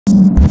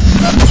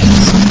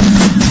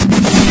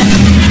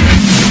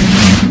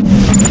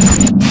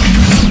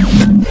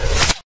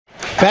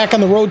Back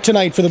on the road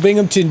tonight for the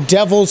Binghamton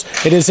Devils.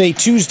 It is a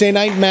Tuesday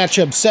night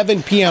matchup,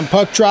 7 p.m.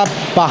 puck drop.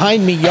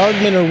 Behind me,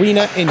 Yardman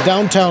Arena in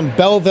downtown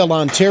Belleville,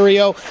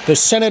 Ontario. The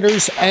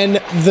Senators and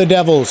the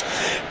Devils.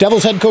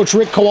 Devils head coach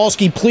Rick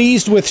Kowalski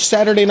pleased with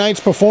Saturday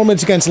night's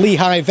performance against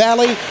Lehigh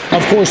Valley.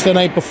 Of course, the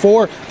night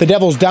before, the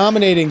Devils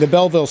dominating the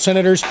Belleville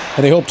Senators,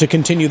 and they hope to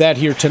continue that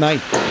here tonight.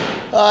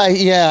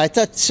 Yeah, I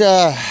thought,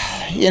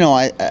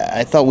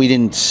 I thought we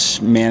didn't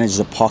manage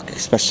the puck,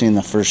 especially in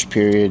the first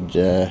period.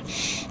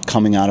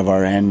 Coming out of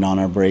our end on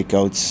our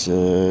breakouts,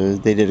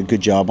 they did a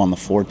good job on the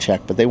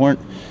forecheck, but they were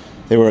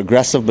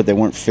aggressive, but they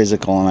weren't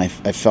physical, and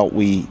I felt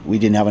we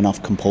didn't have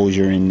enough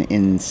composure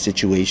in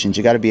situations.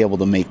 You got to be able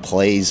to make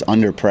plays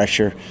under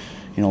pressure.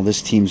 You know,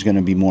 this team's going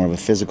to be more of a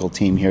physical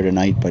team here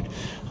tonight, but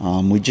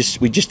we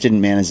just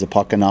didn't manage the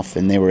puck enough,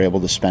 and they were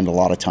able to spend a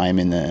lot of time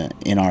in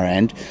our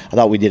end. I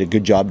thought we did a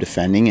good job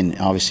defending, and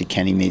obviously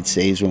Kenny made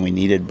saves when we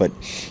needed. But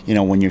you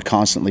know, when you're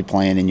constantly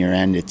playing in your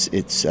end,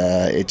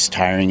 it's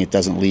tiring. It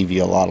doesn't leave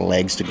you a lot of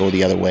legs to go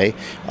the other way.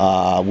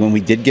 When we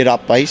did get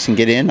up ice and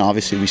get in,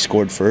 obviously we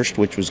scored first,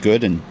 which was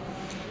good, and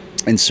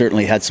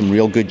certainly had some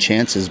real good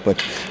chances.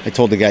 But I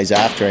told the guys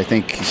after, I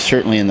think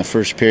certainly in the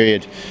first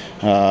period,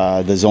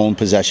 the zone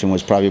possession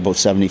was probably about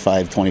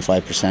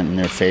 75-25% in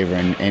their favor,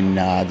 and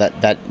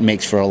that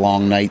makes for a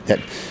long night that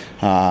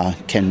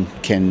can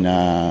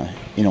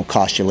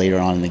cost you later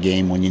on in the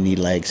game when you need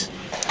legs.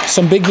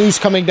 Some big news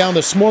coming down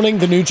this morning.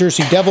 The New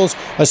Jersey Devils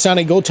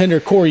assigning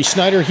goaltender Corey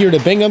Snyder here to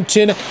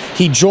Binghamton.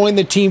 He joined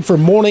the team for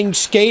morning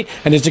skate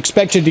and is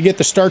expected to get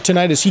the start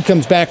tonight as he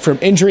comes back from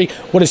injury.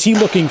 What is he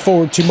looking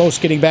forward to most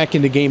getting back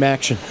into game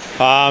action?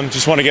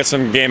 Just want to get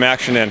some game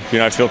action in. You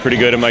know, I feel pretty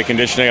good in my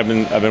conditioning.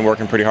 I've been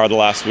working pretty hard the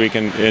last week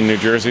in New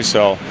Jersey,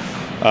 so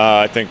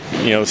I think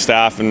the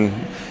staff and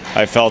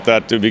I felt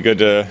that it would be good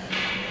to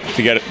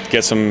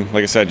get some,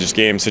 like I said, just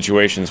game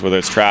situations, whether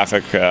it's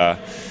traffic.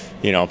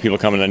 People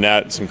coming to the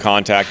net, some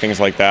contact, things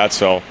like that.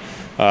 So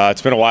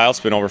it's been a while. It's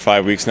been over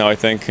 5 weeks now, I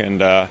think,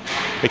 and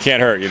it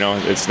can't hurt.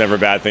 It's never a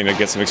bad thing to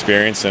get some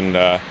experience, and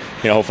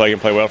hopefully I can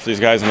play well for these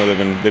guys. I know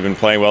they've been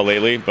playing well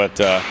lately, but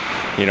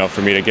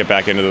for me to get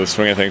back into the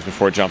swing of things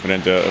before jumping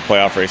into a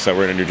playoff race that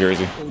we're in New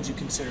Jersey. What would you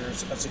consider a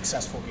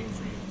successful game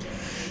for you?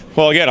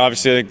 Well, again,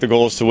 obviously, I think the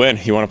goal is to win.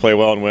 You want to play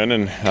well and win,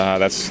 and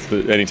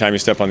anytime you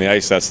step on the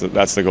ice, that's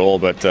the goal.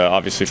 But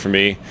obviously, for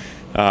me,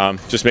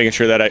 just making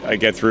sure that I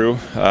get through,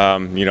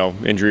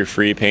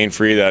 injury-free,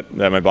 pain-free, that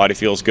my body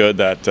feels good,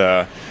 that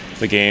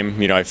the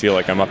game, I feel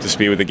like I'm up to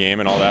speed with the game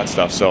and all that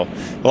stuff. So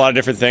a lot of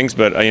different things,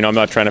 but I'm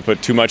not trying to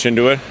put too much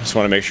into it. Just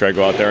want to make sure I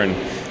go out there and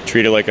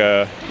treat it like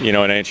an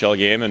NHL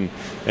game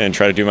and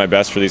try to do my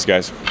best for these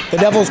guys. The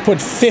Devils put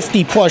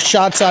 50-plus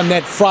shots on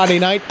net Friday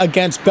night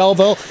against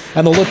Belleville,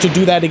 and they'll look to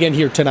do that again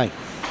here tonight.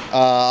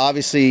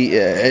 Obviously,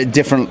 a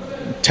different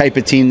type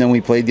of team than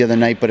we played the other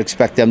night, but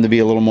expect them to be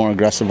a little more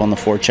aggressive on the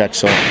forecheck.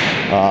 So,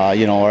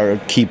 our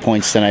key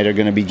points tonight are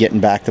going to be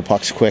getting back the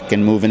pucks quick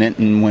and moving it.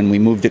 And when we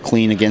moved it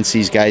clean against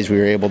these guys, we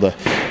were able to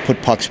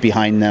put pucks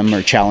behind them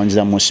or challenge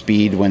them with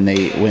speed when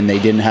they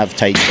didn't have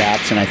tight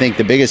gaps. And I think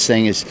the biggest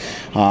thing is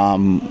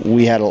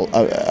we had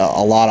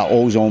a lot of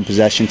O-zone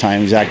possession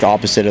time, exact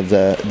opposite of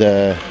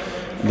the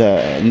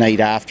night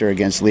after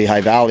against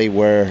Lehigh Valley,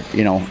 where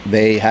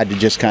they had to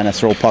just kind of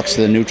throw pucks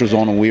to the neutral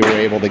zone, and we were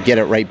able to get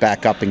it right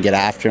back up and get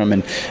after them,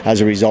 and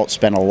as a result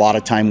spent a lot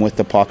of time with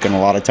the puck and a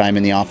lot of time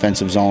in the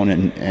offensive zone,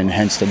 and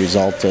hence the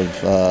result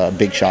of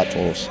big shot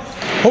totals.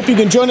 Hope you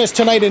can join us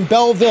tonight in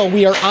Belleville.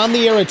 We are on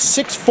the air at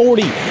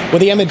 6:40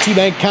 with the M&T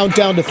Bank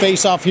Countdown to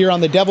Face-Off here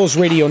on the Devils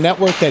Radio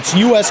Network. That's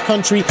U.S.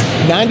 Country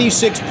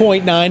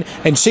 96.9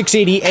 and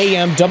 680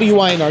 AM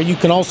WINR. You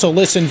can also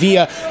listen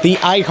via the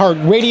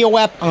iHeart Radio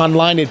app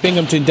online at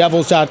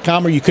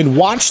binghamtondevils.com, or you can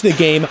watch the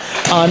game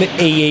on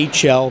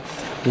AHL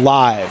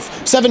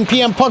Live. 7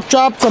 p.m. puck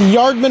drop from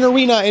Yardman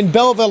Arena in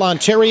Belleville,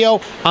 Ontario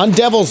on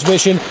Devils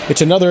Vision.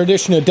 It's another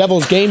edition of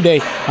Devils Game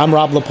Day. I'm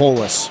Rob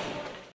Lapolis.